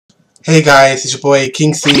Hey guys, it's your boy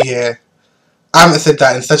King C here. I haven't said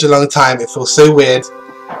that in such a long time, it feels so weird.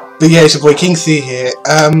 But yeah, it's your boy King C here.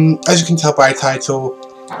 As you can tell by the title,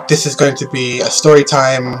 this is going to be a story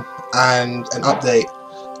time and an update.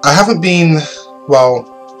 I haven't been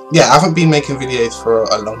making videos for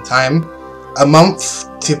a long time. A month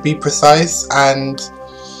to be precise, and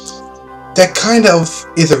there kind of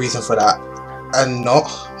is a reason for that, and not.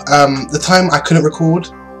 The time I couldn't record,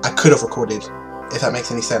 I could have recorded, if that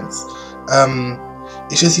makes any sense.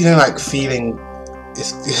 It's just, you know, like feeling,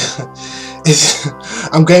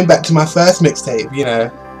 I'm going back to my first mixtape, you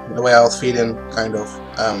know, the way I was feeling, kind of,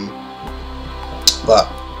 but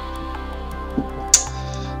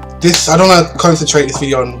I don't want to concentrate this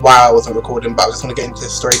video on why I wasn't recording, but I just want to get into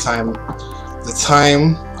story time, the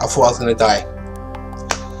time I thought I was going to die.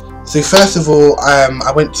 So first of all,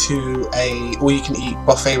 I went to a all-you-can-eat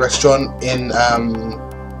buffet restaurant in,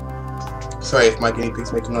 sorry if my guinea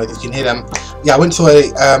pigs making noise, you can hear them. Yeah, I went to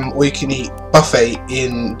a all-you-can-eat buffet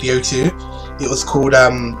in the O2. It was called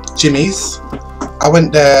Jimmy's. I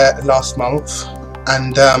went there last month,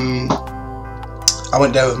 and I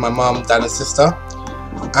went there with my mum, dad and sister.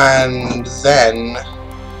 And then,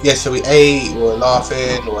 yeah, so we ate, we were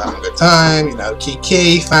laughing, we were having a good time, you know,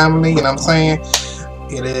 kiki, family, you know what I'm saying?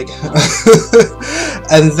 You dig?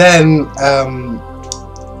 And then,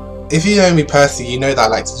 if you know me personally, you know that I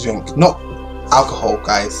like to drink. Not alcohol,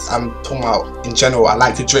 guys, I'm talking about in general. I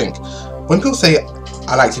like to drink. When people say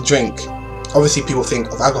I like to drink, obviously people think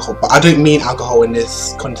of alcohol, but I don't mean alcohol in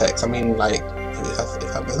this context. I mean, like, does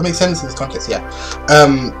that make sense in this context? Yeah.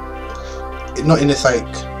 Not in this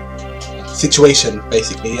like situation,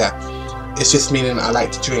 basically. Yeah, it's just meaning I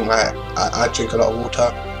like to drink. Like I drink a lot of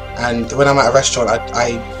water, and when I'm at a restaurant,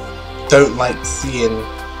 I don't like seeing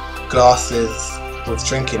glasses with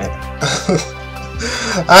drink in it.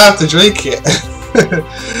 I have to drink it.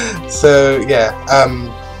 So yeah,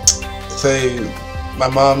 so my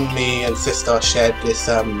mum, me and sister shared this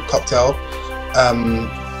cocktail.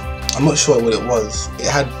 I'm not sure what it was. It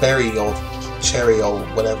had berry or cherry or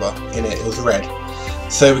whatever in it. It was red.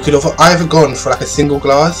 So we could have either gone for like a single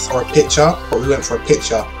glass or a pitcher, but we went for a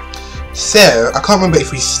pitcher. So I can't remember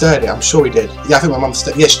if we stirred it. I'm sure we did. Yeah, I think my mum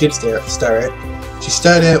stirred. Yeah, she did stir it. She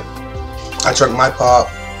stirred it. I drank my part.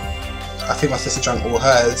 I think my sister drank all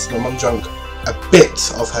hers. My mum drank a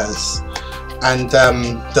bit of hers, and there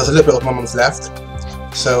was a little bit of my mum's left.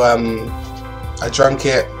 So I drank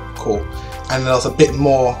it. Cool. And there was a bit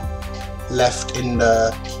more left in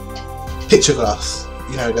the pitcher glass,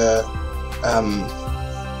 you know, the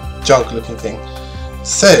jug looking thing.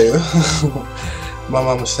 So my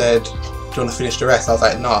mum said, do you want to finish the rest? I was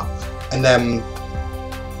like, nah. And then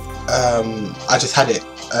I just had it.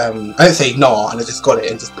 I didn't say nah and I just got it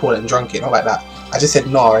and just poured it and drank it, not like that. I just said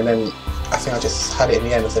nah, and then I think I just had it in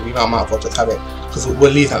the end. I said, you know, I might as well just have it, because we're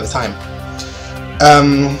leaving at the time.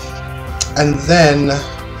 And then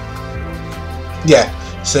yeah,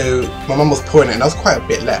 so my mum was pouring it, and there was quite a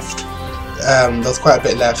bit left.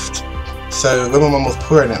 So when my mum was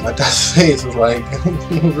pouring it, my dad's face was like,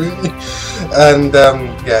 really? And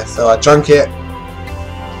yeah, so I drank it.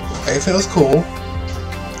 Everything was cool.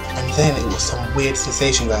 And then it was some weird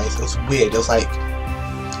sensation, guys. It was weird. It was like,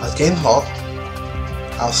 I was getting hot,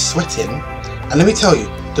 I was sweating, and let me tell you,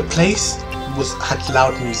 the place had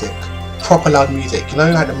loud music. Proper loud music, you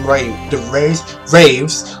know, like the raves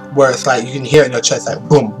where it's like you can hear it in your chest, like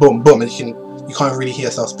boom, boom, boom, and you can't really hear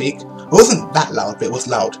yourself speak. It wasn't that loud, but it was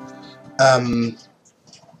loud.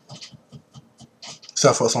 So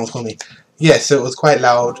I thought someone was calling me. Yeah, so it was quite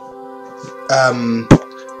loud.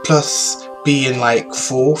 Plus being like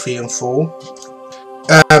feeling full.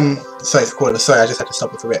 Sorry for calling. Sorry, I just had to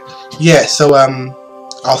stop it for a bit. Yeah, so I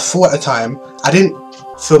was full at the time. I didn't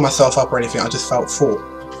fill myself up or anything. I just felt full.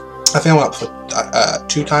 I think I went up for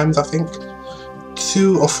 2 times, I think.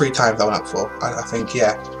 2 or 3 times I went up for, I think,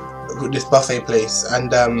 yeah. This buffet place.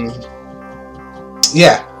 And,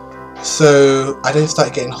 yeah. So, I then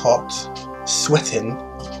started getting hot, sweating,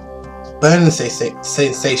 burning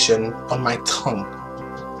sensation on my tongue.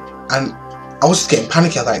 And I was just getting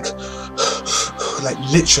panicky. I was like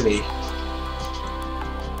literally.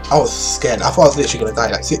 I was scared. I thought I was literally going to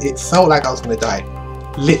die. Like, it felt like I was going to die.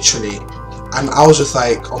 Literally. And I was just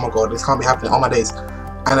like, oh my god, this can't be happening all my days.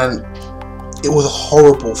 And then it was a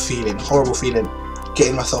horrible feeling,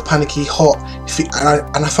 getting myself panicky, hot,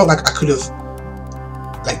 and I felt like I could have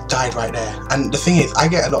like died right there. And the thing is, I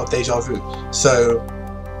get a lot of deja vu, so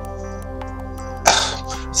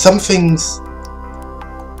some things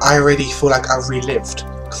I already feel like I've relived,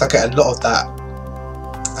 because I get a lot of that.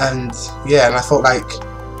 And yeah, and I felt like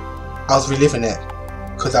I was reliving it,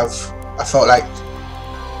 because I felt like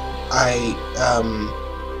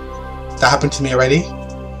that happened to me already.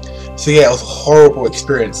 So yeah, it was a horrible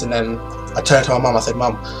experience. And then I turned to my mum. I said,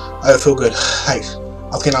 "Mum, I don't feel good." Like,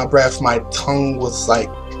 I was getting out of breath. My tongue was like,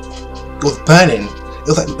 it was burning. It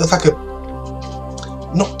was like a,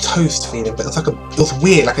 not toast feeling, but it was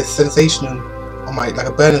weird, like a sensation on my, like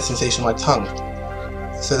a burning sensation on my tongue.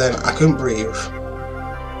 So then I couldn't breathe,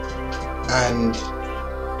 and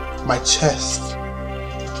my chest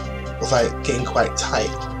was like getting quite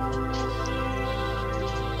tight.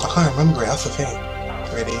 I can't remember it, that's the thing,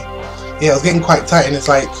 really. Yeah, it was getting quite tight, and it's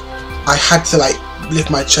like I had to like lift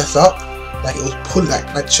my chest up, like it was pulling, like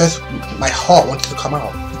my chest, my heart wanted to come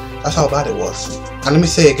out. That's how bad it was. And let me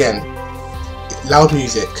say again, loud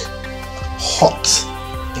music, hot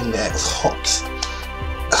in there, it was hot,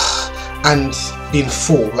 and being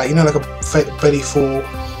full, like, you know, like a belly full,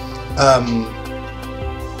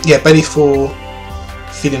 yeah, belly full,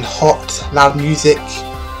 feeling hot, loud music,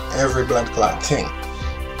 every blood clot thing.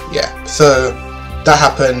 Yeah, so that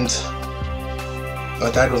happened.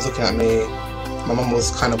 My dad was looking at me, my mum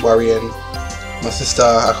was kind of worrying, my sister,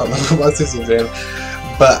 I can't remember what my sister was doing,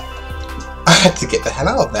 but I had to get the hell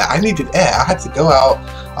out of there. I needed air, I had to go out.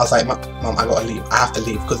 I was like, Mum, I gotta leave, I have to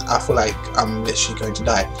leave, because I feel like I'm literally going to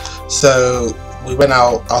die. So we went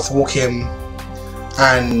out, I was walking,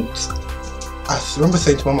 and I remember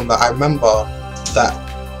saying to my mum that I remember that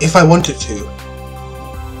if I wanted to,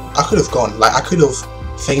 I could have gone, like I could have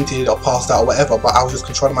fainted or passed out or whatever, but I was just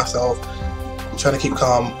controlling myself, trying to keep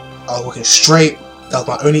calm. I was walking straight, that was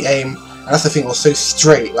my only aim, and that's the thing, it was so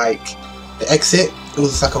straight, like the exit, it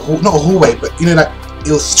was like a hall, not a hallway, but you know, like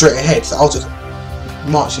it was straight ahead, so I was just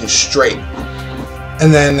marching straight.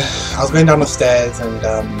 And then I was going down the stairs, and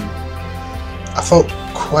I felt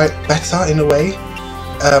quite better in a way,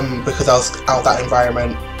 because I was out of that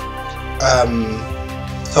environment.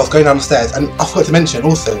 So I was going down the stairs, and I forgot to mention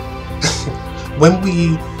also, when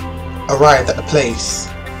we arrived at the place,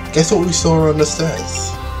 guess what we saw on the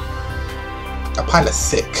stairs? A pile of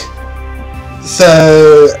sick.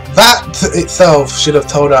 So that itself should have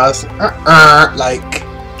told us, like,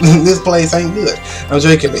 this place ain't good. I'm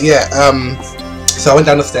joking, but yeah. So I went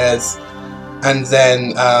down the stairs, and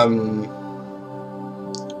then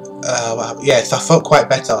yeah, so I felt quite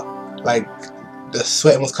better. Like the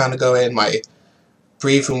sweating was kind of going, my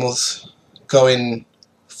breathing was going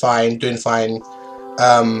fine, doing fine,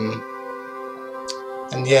 and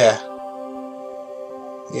yeah,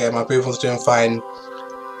 my breathing was doing fine.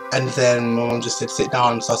 And then my mum just said sit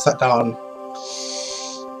down, so I sat down,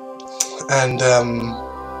 and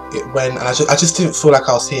it went, and I just didn't feel like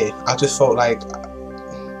I was here. I just felt like,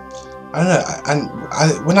 I don't know, and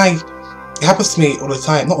it happens to me all the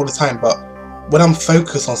time, not all the time, but when I'm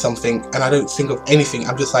focused on something and I don't think of anything,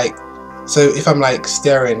 I'm just like, so if I'm like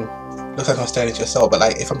staring, looks like I'm staring into yourself, but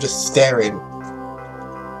like if I'm just staring,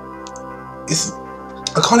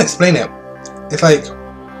 I can't explain it. It's like,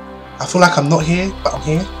 I feel like I'm not here, but I'm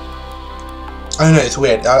here. I don't know, it's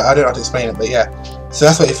weird. I don't know how to explain it, but yeah. So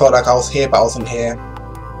that's what it felt like, I was here, but I wasn't here.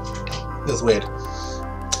 It was weird.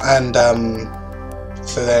 And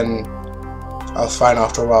so then I was fine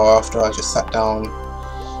after a while. After I just sat down,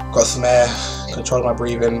 got some air, controlled my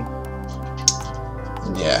breathing,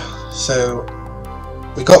 and yeah. So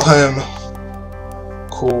we got home,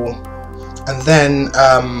 cool, and then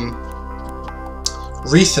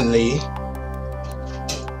recently,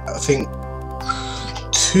 I think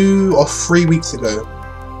 2 or 3 weeks ago,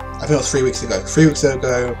 I think it was 3 weeks ago. 3 weeks ago,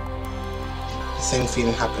 the same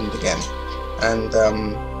feeling happened again, and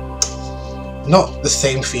not the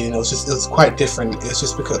same feeling. It was quite different. It was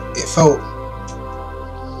just because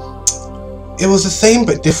it was the same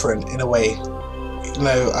but different in a way. You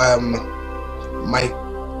know,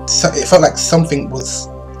 it felt like something was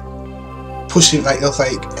pushing, like it was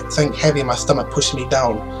like something heavy in my stomach pushing me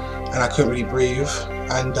down, and I couldn't really breathe,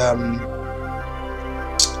 and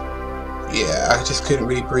yeah, I just couldn't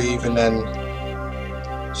really breathe, and then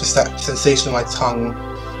just that sensation on my tongue.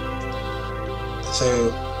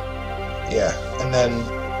 So yeah, and then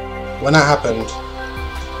when that happened,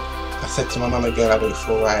 I said to my mum again, I don't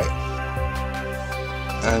feel right,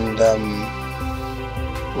 and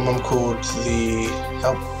my mum called the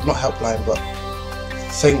not helpline, but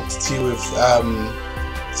something to do with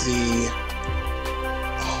the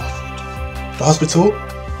hospital,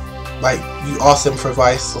 like you ask them for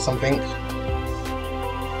advice or something.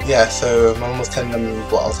 Yeah, so my mum was telling them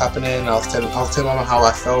what was happening. I was telling my mum how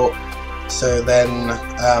I felt. So then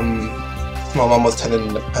my mum was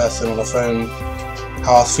telling the person on the phone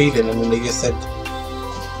how I was feeling, and then they just said,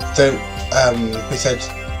 they said,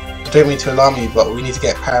 "Don't mean to alarm you, but we need to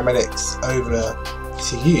get paramedics over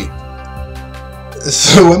to you."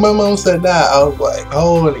 So when my mom said that, I was like,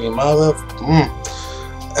 holy mother,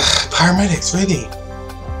 paramedics, really?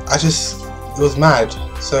 It was mad.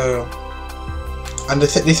 So, and they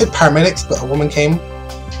said paramedics, but a woman came,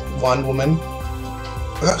 one woman.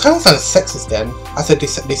 That kind of sounds sexist then. I said they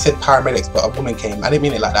said paramedics, but a woman came. I didn't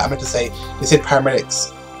mean it like that. I meant to say they said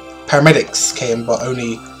paramedics came, but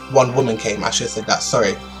only one woman came. I should have said that. Sorry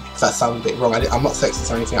if that sounded a bit wrong. I'm not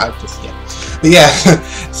sexist or anything. I just, yeah. But yeah,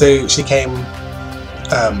 so she came,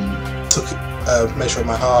 took a measure of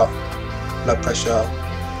my heart, blood pressure,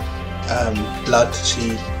 blood.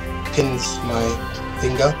 She pins my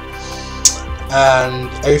finger, and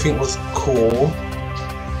everything was cool.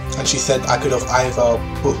 And she said I could have either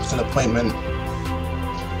booked an appointment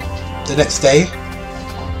the next day,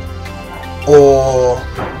 or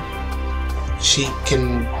she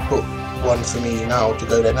can book one for me now to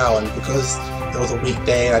go there now. And because it was a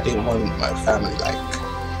weekday and I didn't want my family, like,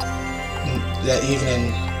 their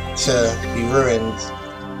evening to be ruined,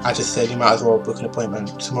 I just said you might as well book an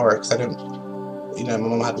appointment tomorrow, because I don't, you know, my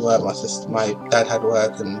mum had work, my dad had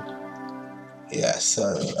work, and yeah,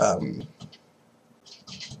 so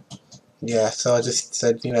yeah, so I just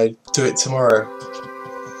said, you know, do it tomorrow.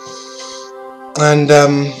 And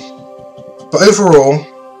but overall,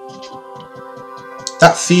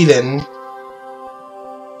 that feeling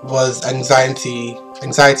was anxiety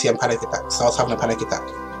and panic attacks. So I was having a panic attack.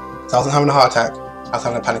 So I wasn't having a heart attack, I was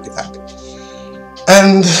having a panic attack.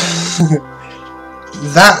 And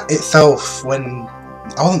that itself, when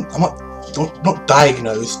I'm not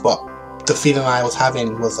diagnosed, but the feeling I was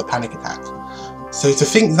having was a panic attack. So to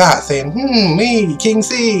think that, saying, me, King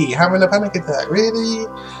C, having a panic attack, really?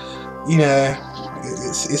 You know,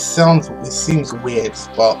 it seems weird,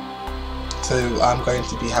 but so I'm going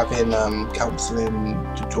to be having counselling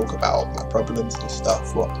to talk about my problems and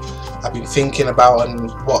stuff, what I've been thinking about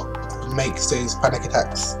and what makes those panic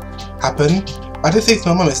attacks happen. I did say to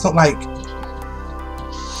my mum, it's not like,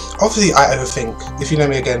 obviously I overthink. If you know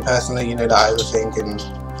me again personally, you know that I overthink and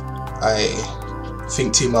I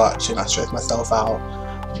think too much and I stress myself out.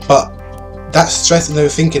 But that stress and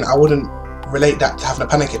overthinking, I wouldn't relate that to having a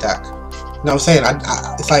panic attack. You know what I'm saying?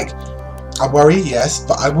 It's like, I worry, yes,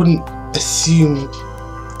 but I wouldn't assume,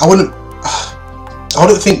 I wouldn't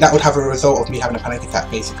think that would have a result of me having a panic attack,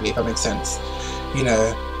 basically, if that makes sense. You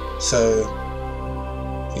know, so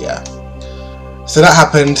yeah. So that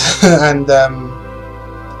happened, and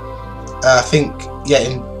I think, yeah,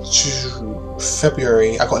 in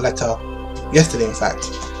February, I got a letter, yesterday in fact.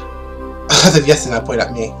 I said yesterday, I pointed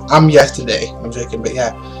at me. I'm yesterday, I'm joking, but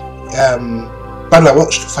yeah. By the way, I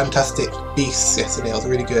watched Fantastic Beasts yesterday, it was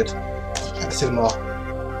really good, at the cinema.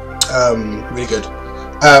 Really good.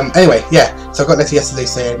 Anyway, yeah, so I got a letter yesterday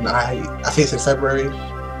saying, I think it's in February,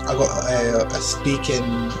 I got a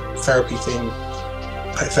speaking therapy thing,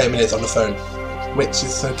 like 30 minutes on the phone, which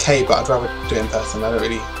is okay, but I'd rather do it in person. I don't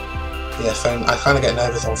really, yeah, phone, I kind of get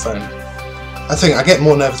nervous on phone. I think I get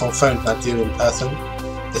more nervous on phone than I do in person.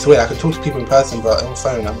 It's weird, I can talk to people in person, but on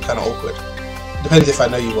phone I'm kind of awkward. Depends if I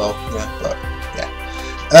know you well, yeah, but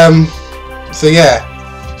yeah. So yeah,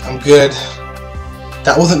 I'm good.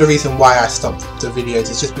 That wasn't the reason why I stopped the videos,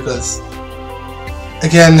 it's just because,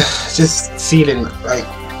 again, just feeling like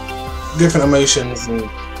different emotions, and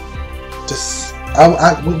just,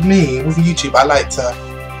 with me, with YouTube, I like to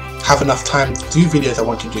have enough time to do videos I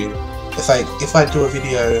want to do. It's like, if I do a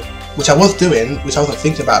video, which I was doing, which I wasn't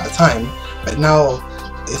thinking about at the time, but now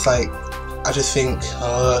it's like, I just think,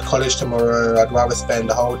 college tomorrow, I'd rather spend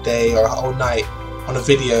a whole day or a whole night on a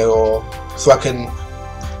video, or so I can,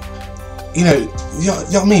 you know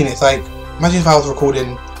what I mean? It's like, imagine if I was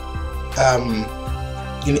recording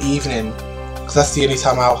in the evening, because that's the only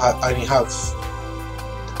time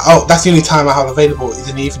that's the only time I have available is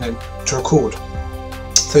in the evening to record.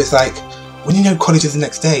 So it's like, when you know college is the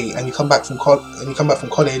next day, and you come back from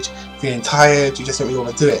college feeling tired, you just don't really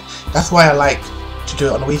want to do it. That's why I like to do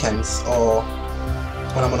it on the weekends, or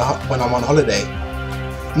when I'm on holiday.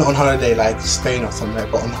 Not on holiday like Spain or somewhere,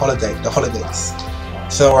 but on holiday, the holidays.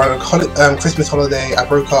 So on Christmas holiday, I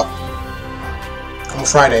broke up on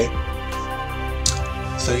Friday.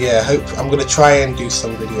 So yeah, I'm gonna try and do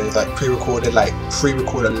some videos like pre-record a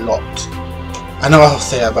lot. I know I'll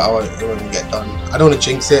say that, but it won't get done. I don't want to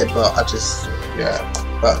jinx it, but I just, yeah.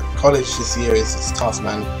 But college this year is tough,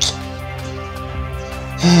 man.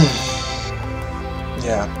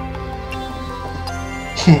 Yeah.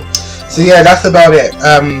 So yeah, that's about it.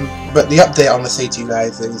 But the update I want to say to you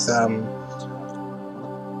guys is,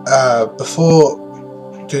 before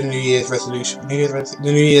the New Year's resolution, the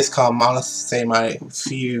New Year's come, I want to say my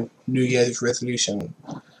few New Year's resolution.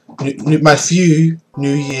 My few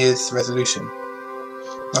New Year's resolution.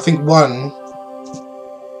 I think one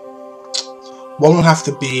will have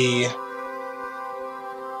to be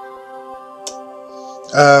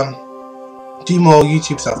do more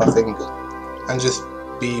YouTube stuff, I think, and just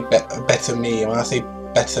be better me. And when I say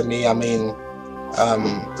better me, I mean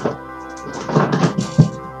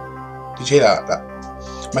did you hear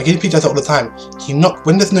that? My guinea pig does it all the time.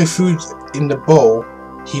 When there's no food in the bowl,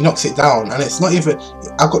 he knocks it down, and it's not even.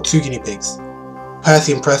 I've got 2 guinea pigs,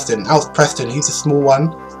 Percy and Preston. Out of Preston, he's a small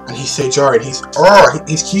one, and he's so jarring. He's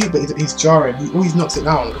cute, but he's jarring. He always knocks it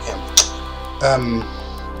down. Look at him.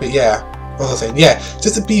 But yeah, what was I saying? Yeah,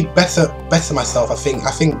 just to be better myself. I think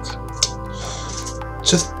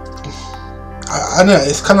just. I don't know.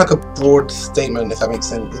 It's kind of like a broad statement, if that makes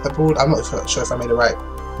sense. It's a broad. I'm not sure if I made the right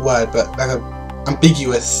word, but like a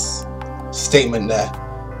ambiguous statement there.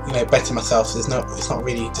 You know, better myself. It's not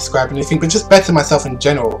really describing anything, but just better myself in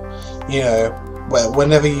general. You know,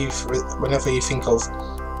 whenever you think of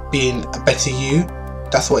being a better you,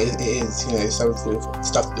 that's what it is. You know, something with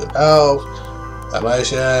stuff to do with health,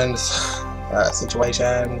 emotions,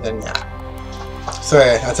 situations, and yeah.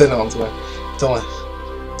 Sorry, I don't know what I'm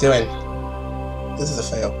doing. This is a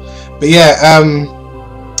fail. But yeah,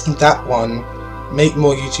 that one. Make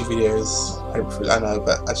more YouTube videos. Hopefully, I know,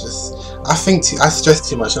 but I think I stress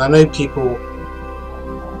too much, and I know people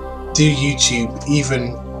do YouTube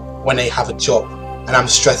even when they have a job, and I'm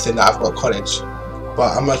stressing that I've got college,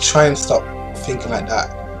 but I'm gonna try and stop thinking like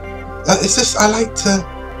that. It's just I like to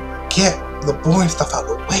get the boring stuff out of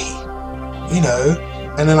the way, you know,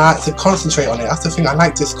 and then I like to concentrate on it. That's the thing. I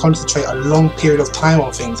like to concentrate a long period of time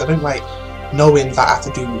on things. I don't like knowing that I have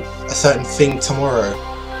to do a certain thing tomorrow,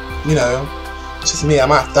 you know. It's just me.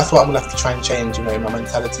 That's what I'm gonna have to try and change, you know, my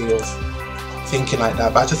mentality of thinking like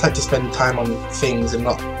that. But I just like to spend time on things and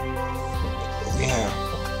not, yeah.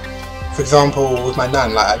 For example, with my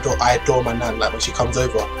nan, like I adore my nan. Like when she comes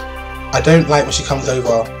over, I don't like when she comes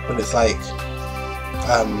over when it's like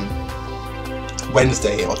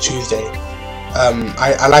Wednesday or Tuesday.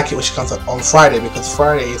 I like it when she comes up on Friday, because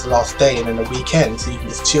Friday is the last day and then the weekend, so you can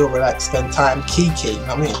just chill, relax, spend time, kiki. You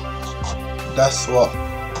know what I mean? That's what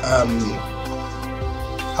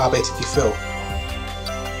how I basically feel.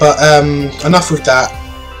 But enough with that.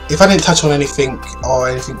 If I didn't touch on anything or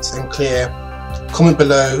anything's unclear, comment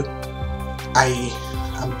below. I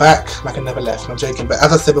am back like I never left. I'm joking, but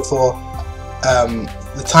as I said before,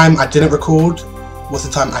 the time I didn't record was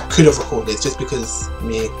the time I could have recorded, just because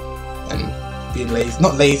me and being lazy,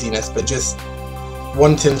 not laziness, but just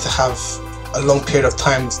wanting to have a long period of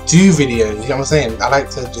time to do videos. You know what I'm saying? I like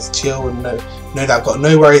to just chill and know that I've got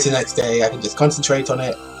no worries the next day. I can just concentrate on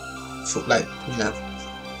it, for, like, you know.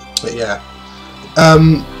 But yeah,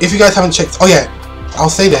 if you guys haven't checked, oh yeah, I'll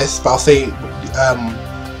say this, but I'll say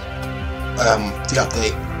the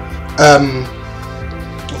update.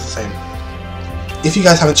 What's the same? If you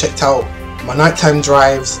guys haven't checked out my Nighttime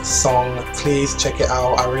Drives song, please check it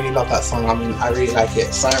out. I really love that song. I mean, I really like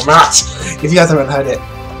it so much. If you guys haven't heard it,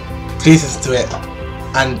 please listen to it.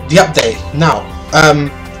 And the update now,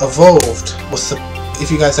 Evolved was, if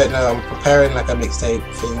you guys don't know, I'm preparing like a mixtape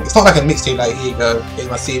thing. It's not like a mixtape like, here you go, here's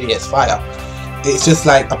my CD, it's fire. It's just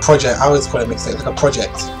like a project. I always call it a mixtape, like a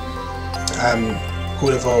project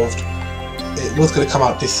called Evolved. It was going to come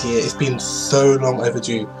out this year. It's been so long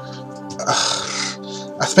overdue.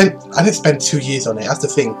 I didn't spend 2 years on it. That's the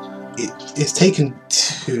thing. It's taken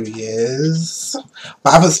 2 years, but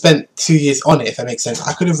I haven't spent 2 years on it, if that makes sense.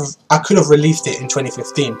 I could have released it in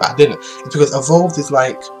 2015, but I didn't. It's because Evolved is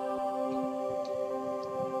like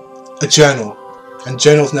a journal, and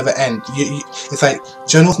journals never end. It's like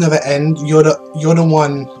journals never end. You're the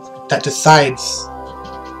one that decides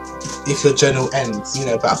if your journal ends, you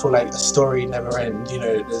know. But I feel like a story never ends. You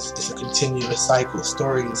know, it's a continuous cycle.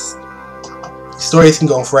 Stories can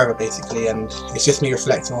go on forever, basically, and it's just me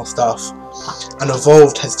reflecting on stuff. And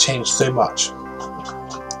Evolved has changed so much.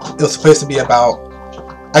 It was supposed to be about,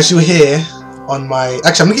 as you'll hear on my,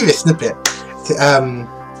 actually I'm gonna give you a snippet.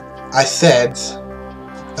 I said,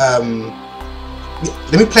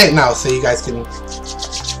 let me play it now so you guys can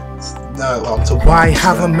know what I'm talking about. Why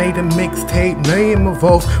haven't made a mixtape? Name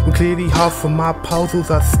Evolved, when clearly half of my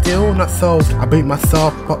puzzles are still not solved. I beat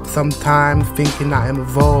myself up sometimes thinking I am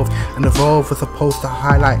evolved, and Evolved was supposed to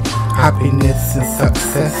highlight happiness and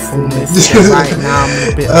successfulness. Right now I'm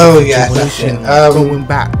in a bit of a situation, going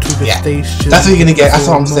back to the station. That's what you're gonna get. That's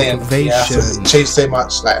what I'm saying. Yeah, it's changed so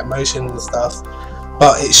much, like emotions and stuff.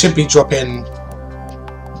 But it should be dropping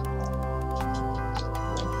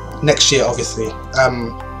next year, obviously.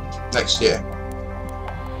 Next year,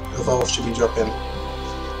 Evolved should be dropping.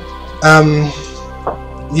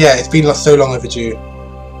 Yeah, it's been so long overdue.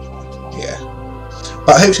 Yeah,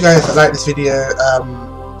 But I hope you guys like this video.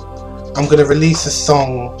 I'm gonna release a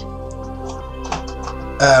song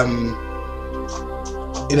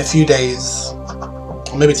in a few days,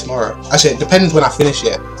 or maybe tomorrow. Actually, it depends when I finish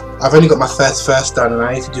it. I've only got my first verse done, and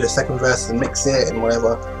I need to do the second verse and mix it and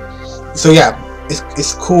whatever. So yeah,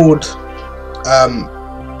 it's called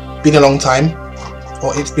Been a Long Time,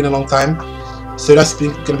 or It's Been a Long Time. So that's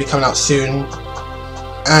going to be coming out soon.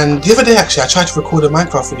 And the other day, actually, I tried to record a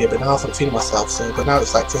Minecraft video, but then I wasn't feeling myself. So, but now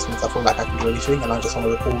it's like Christmas, I feel like I can do anything, and I just want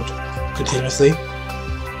to record continuously.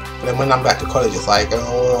 But then when I'm back to college, it's like,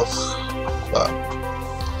 oh, but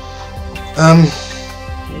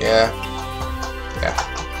yeah.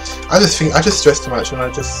 I just stress too much, and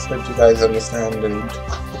I just hope you guys understand. And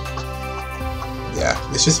yeah,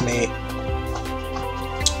 it's just me.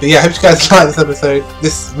 But yeah, I hope you guys like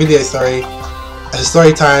this video, sorry. A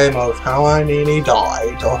story time of how I nearly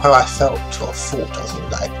died, or how I felt or thought I was going to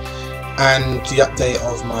die, and the update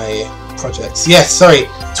of my projects. Yes, sorry,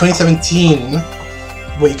 2017,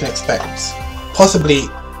 what you can expect. Possibly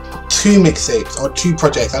 2 mixtapes or 2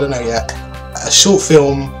 projects, I don't know yet. A short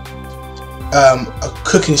film, a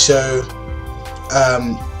cooking show,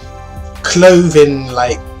 clothing,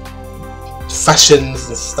 like fashions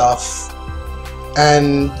and stuff,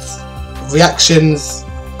 and reactions,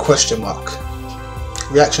 question mark.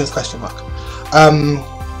 I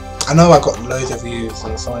know I got loads of views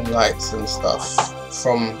and so many likes and stuff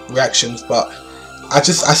from reactions, but I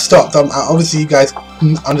stopped. Obviously you guys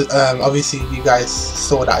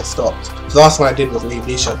saw that I stopped. The last one I did was Leave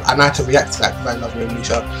Leisha, and I had to react to that because I love Leave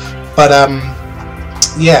Leisha. But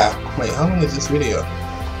yeah, wait, how long is this video?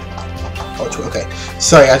 Oh, okay,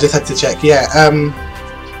 sorry, I just had to check. Yeah,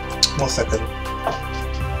 1 second.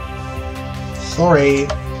 Sorry.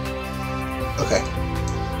 Okay.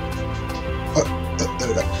 Oh, there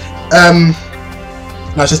we go.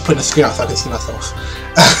 No, I was just putting the screen out so I can see myself.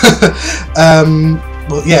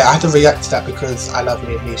 Well, yeah, I had to react to that because I love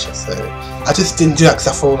Leave Leisha, so I just didn't do that because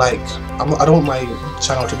I feel like I don't want my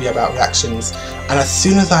channel to be about reactions. And as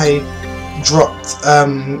soon as I dropped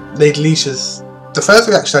Leave Leisha's, the first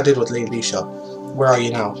reaction I did was Leave Leisha, Where Are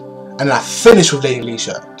You Now? And I finished with Leave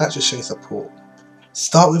Leisha. That just shows support.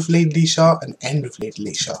 Start with Leave Leisha and end with Leave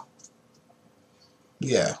Leisha.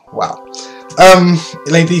 Yeah, wow.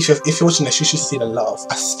 Leave Leisha, if you're watching this, you should see the love.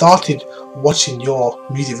 I started watching your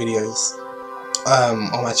music videos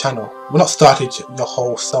on my channel. Well, not started your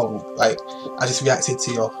whole song, like I just reacted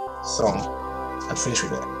to your song and finished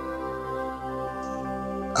with it.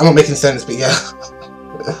 I'm not making sense, but yeah.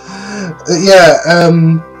 Yeah,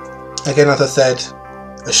 again, as I said,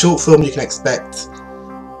 a short film you can expect.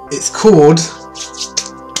 It's called,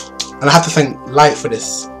 and I have to thank Light for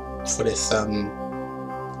this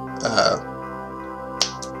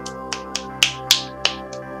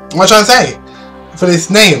what am I trying to say? For this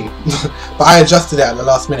name. But I adjusted it at the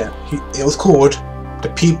last minute. It was called The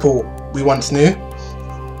People We Once Knew,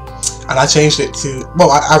 and I changed it to,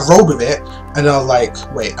 well, I rolled with it, and then I was like,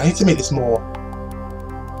 wait, I need to make this more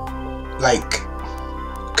like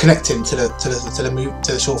connecting to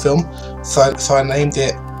the short film. So I named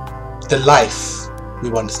it The Life We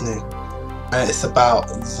Once Knew, and it's about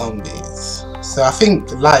zombies. So I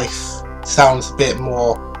think life sounds a bit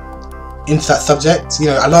more into that subject. You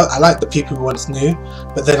know, I like The People We Once Knew,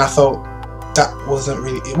 but then I felt that wasn't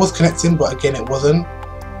really, it was connecting, but again it wasn't.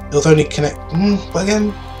 It was only but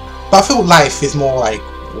I feel life is more like,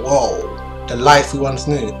 whoa, the life we once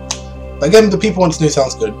knew. But again, The People Once Knew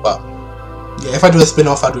sounds good, but yeah, if I do a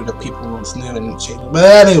spin-off, I'll do The People Once Knew and change it. But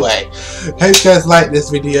anyway, hope you guys like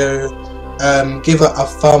this video. Give it a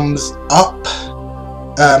thumbs up,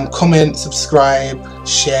 comment, subscribe,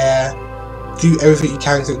 share, do everything you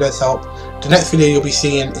can to let us help. The next video you'll be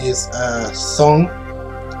seeing is a song.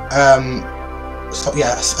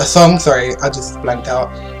 Yeah, a song, sorry, I just blanked out.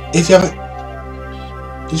 If you haven't,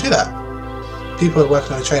 did you hear that? People are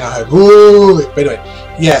working on the train, I heard. Woo! But anyway,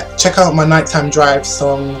 yeah, check out my Nighttime Drive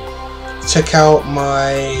song. Check out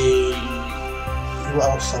my, what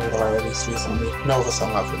else song have I released recently? No other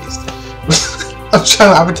song I've released. I'm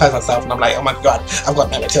trying to advertise myself and I'm like, oh my god, I've got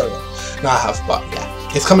no material. No, I have, but yeah,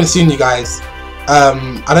 it's coming soon, you guys.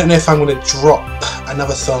 I don't know if I'm going to drop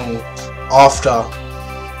another song after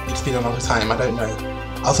It's Been a Long Time. I don't know.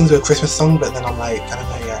 I was going to do a Christmas song, but then I'm like, I don't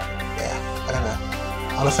know. Yeah, I don't know.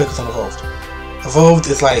 I want to focus on Evolved. Evolved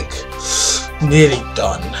is like nearly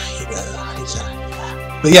done, you know.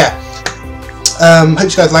 But yeah, hope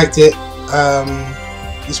you guys liked it.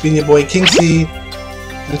 It's been your boy Kingsley.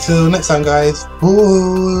 Until next time, guys.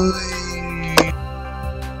 Bye.